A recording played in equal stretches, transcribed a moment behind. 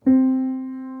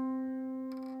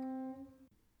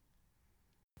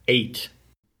8,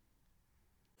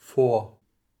 4,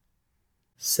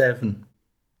 7,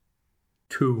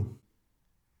 2,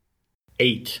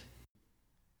 8,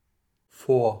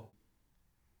 4,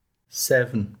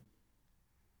 7,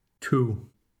 2,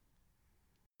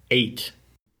 8,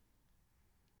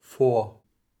 4,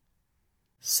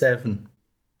 7,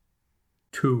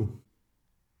 2,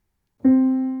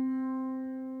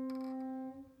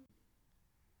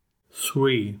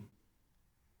 3,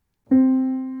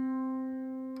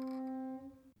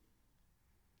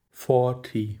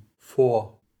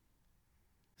 44,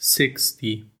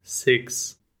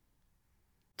 66,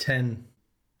 10,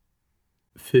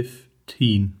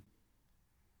 15,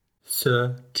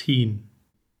 13,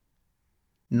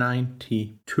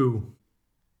 92,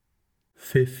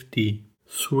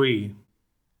 53,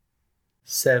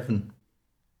 7,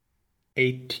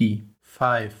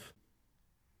 85,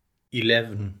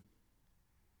 11,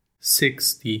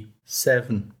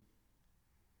 67,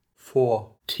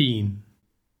 14,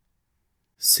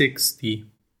 60,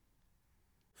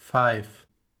 5,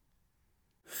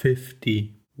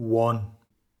 51,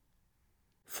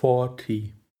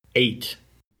 48,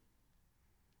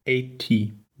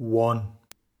 81,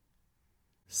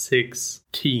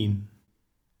 16,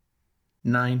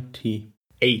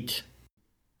 98,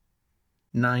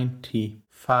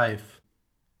 95,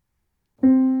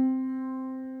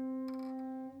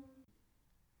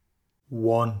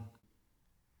 1,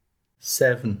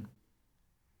 7,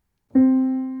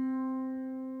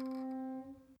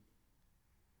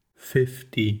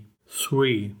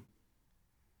 53,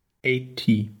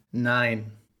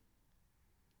 89,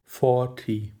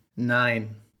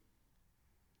 49,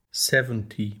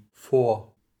 74,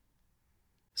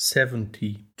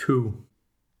 72,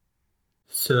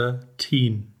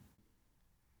 13,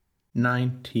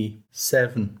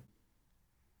 97,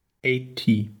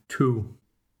 82,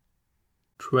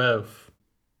 12,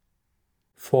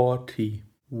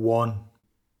 41,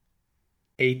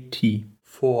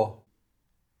 84,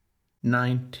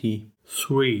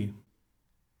 93,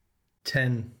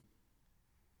 10,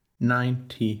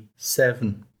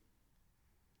 97,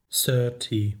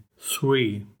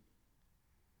 33,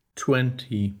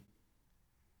 20,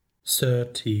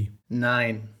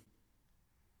 39,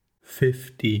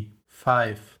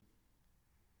 55,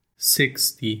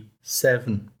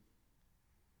 67,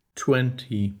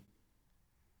 20,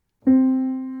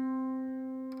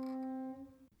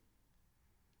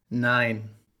 9,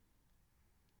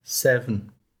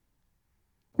 7,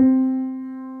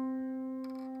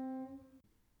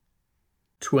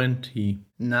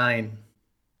 29,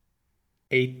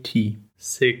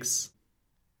 86,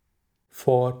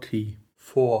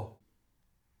 44,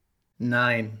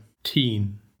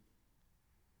 19,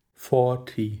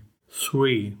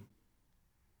 43,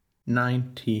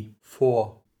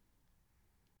 94,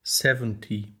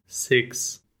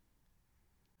 76,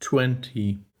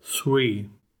 23,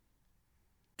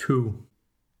 2,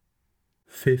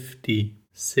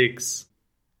 56,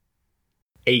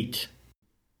 8,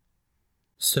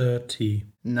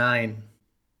 39,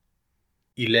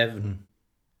 11,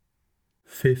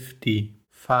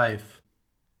 55,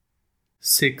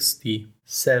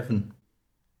 67,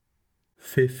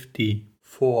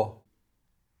 54,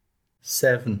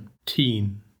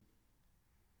 17,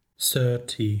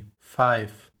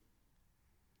 35,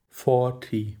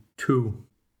 42,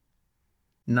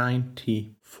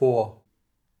 94,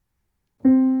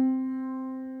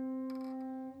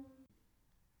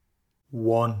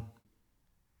 1,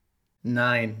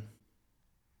 9,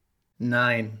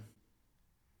 9,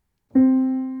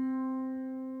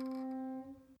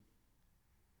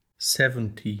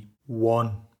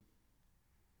 71,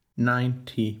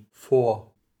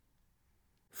 94,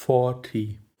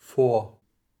 44,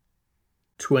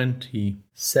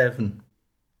 27,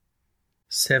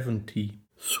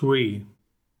 73,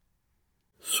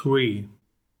 3,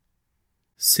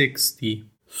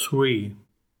 63,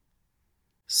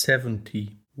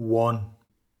 71,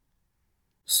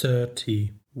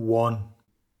 31,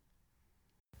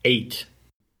 8,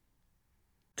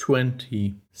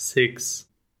 26,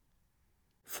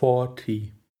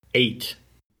 48,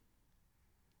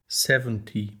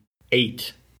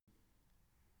 78,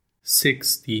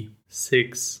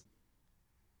 66,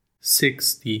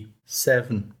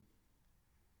 67,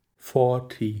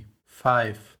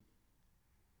 45,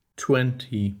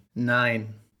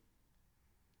 29,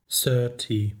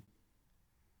 30,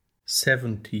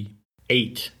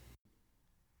 78,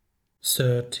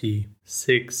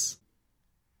 36,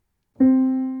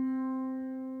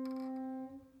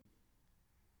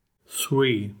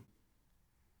 3,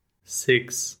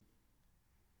 6,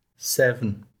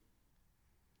 7,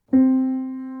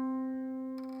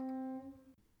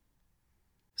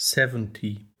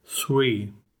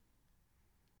 73,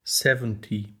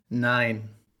 79,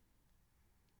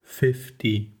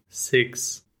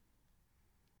 56,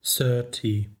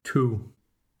 32,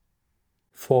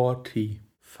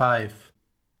 45,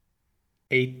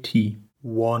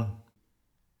 81,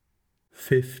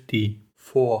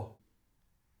 54,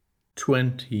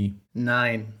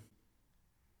 29,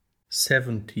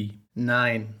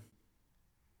 79,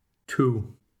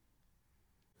 2,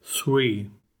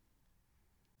 3,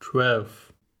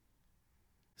 12,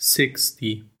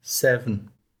 67,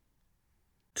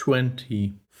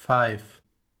 25,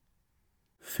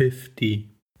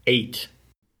 58,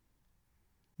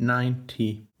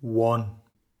 91,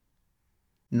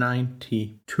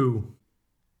 92,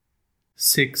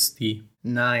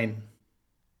 69,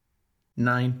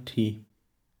 90,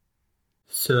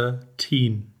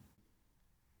 13,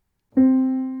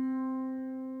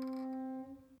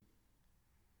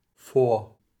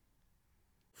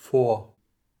 4,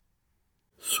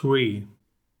 3,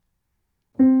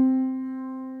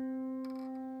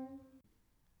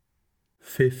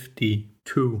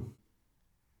 52,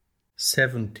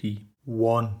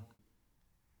 71,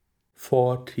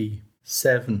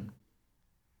 47,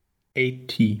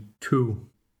 82,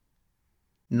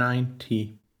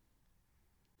 90,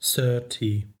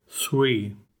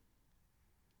 33,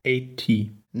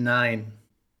 89,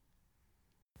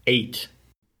 8,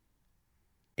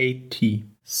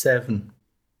 87,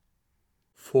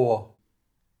 4,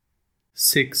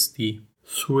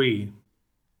 63,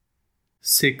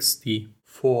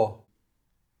 64,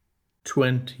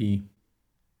 20,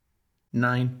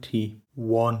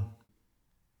 91,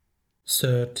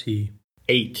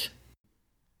 38,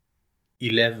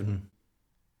 11,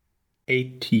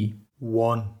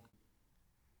 81,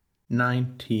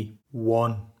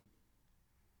 91,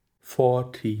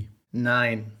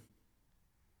 49,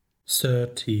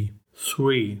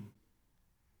 33,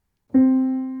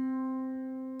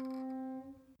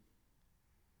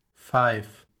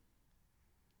 5,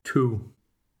 2,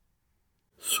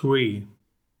 3,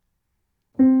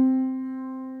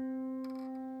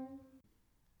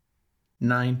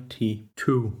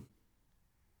 92,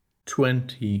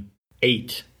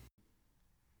 28,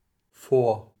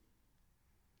 4,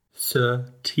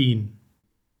 13,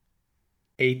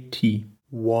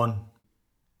 81,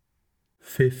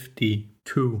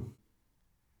 52,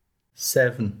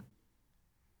 7,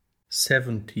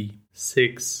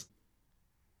 76,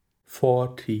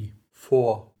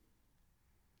 44,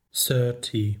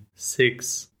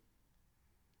 36,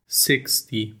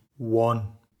 61,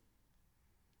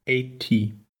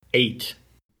 88,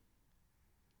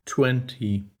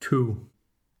 22,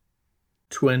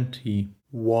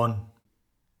 21,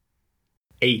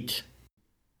 8,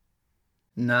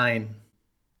 9,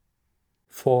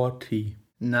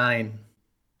 49,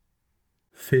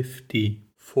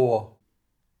 54,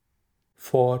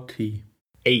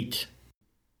 48,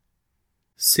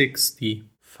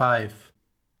 65,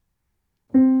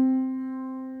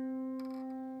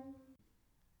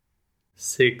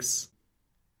 6,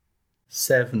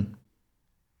 7,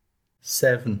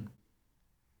 7,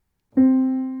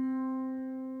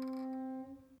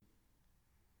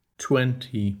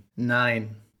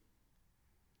 29,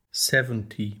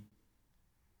 70,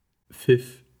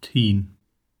 15,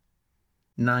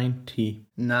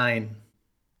 99,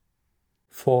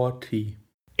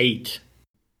 48,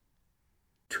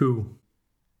 2,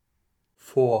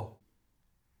 4,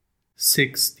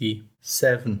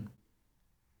 67,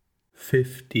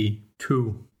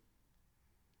 52,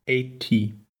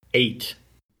 88,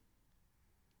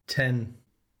 10,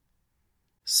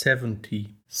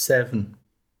 77,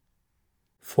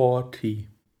 40,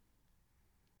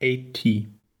 80,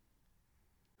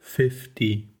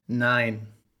 59,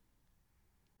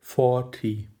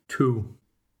 42,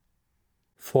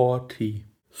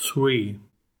 43,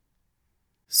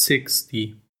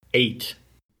 68,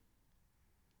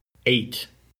 8,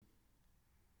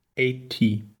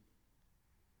 80,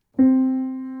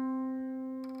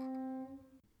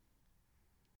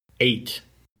 8,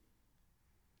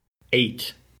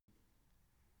 8,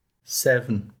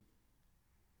 7,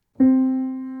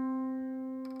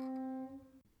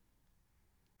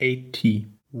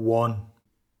 81,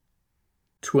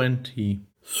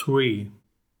 23,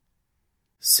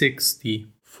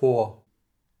 64,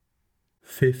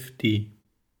 50,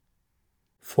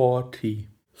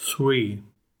 43,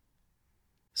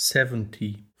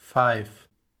 75,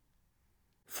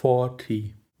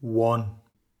 41,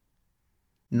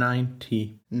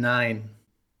 99,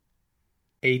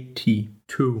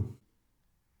 82,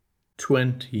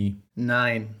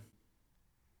 29,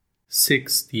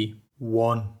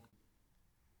 61,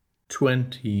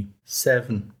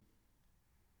 27,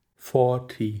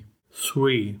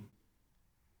 43,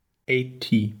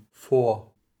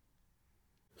 84,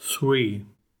 3,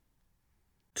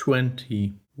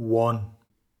 21,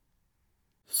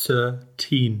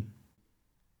 13,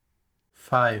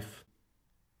 5,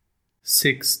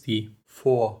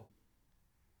 64,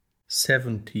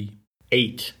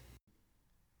 78,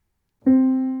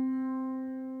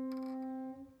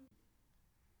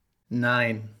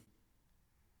 9,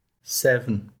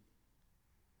 7,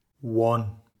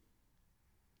 1,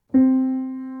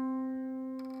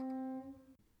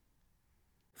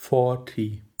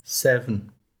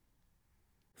 47,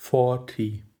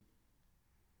 40,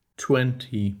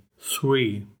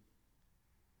 23,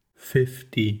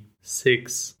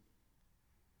 56,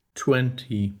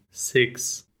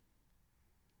 26,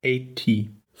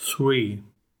 83,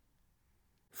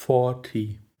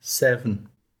 47,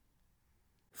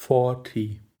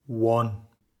 41,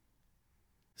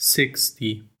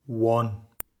 61,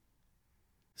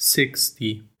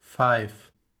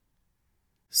 65,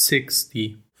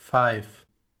 65,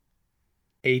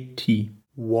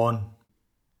 81,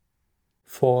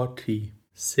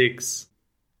 46,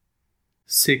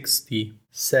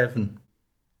 67,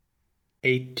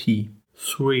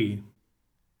 83,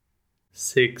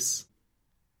 6,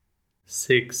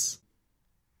 6,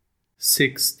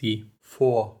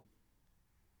 64,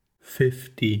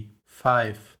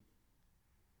 55,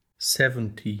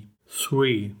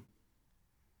 73,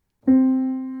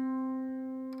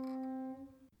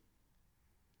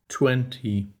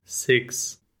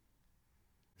 26,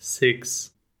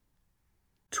 6,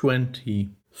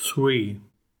 23,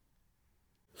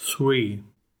 3,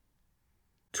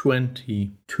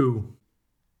 22,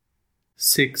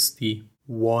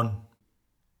 61,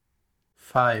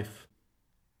 5,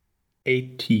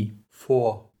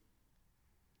 84,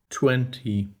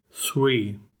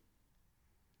 23,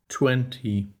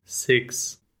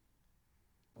 26,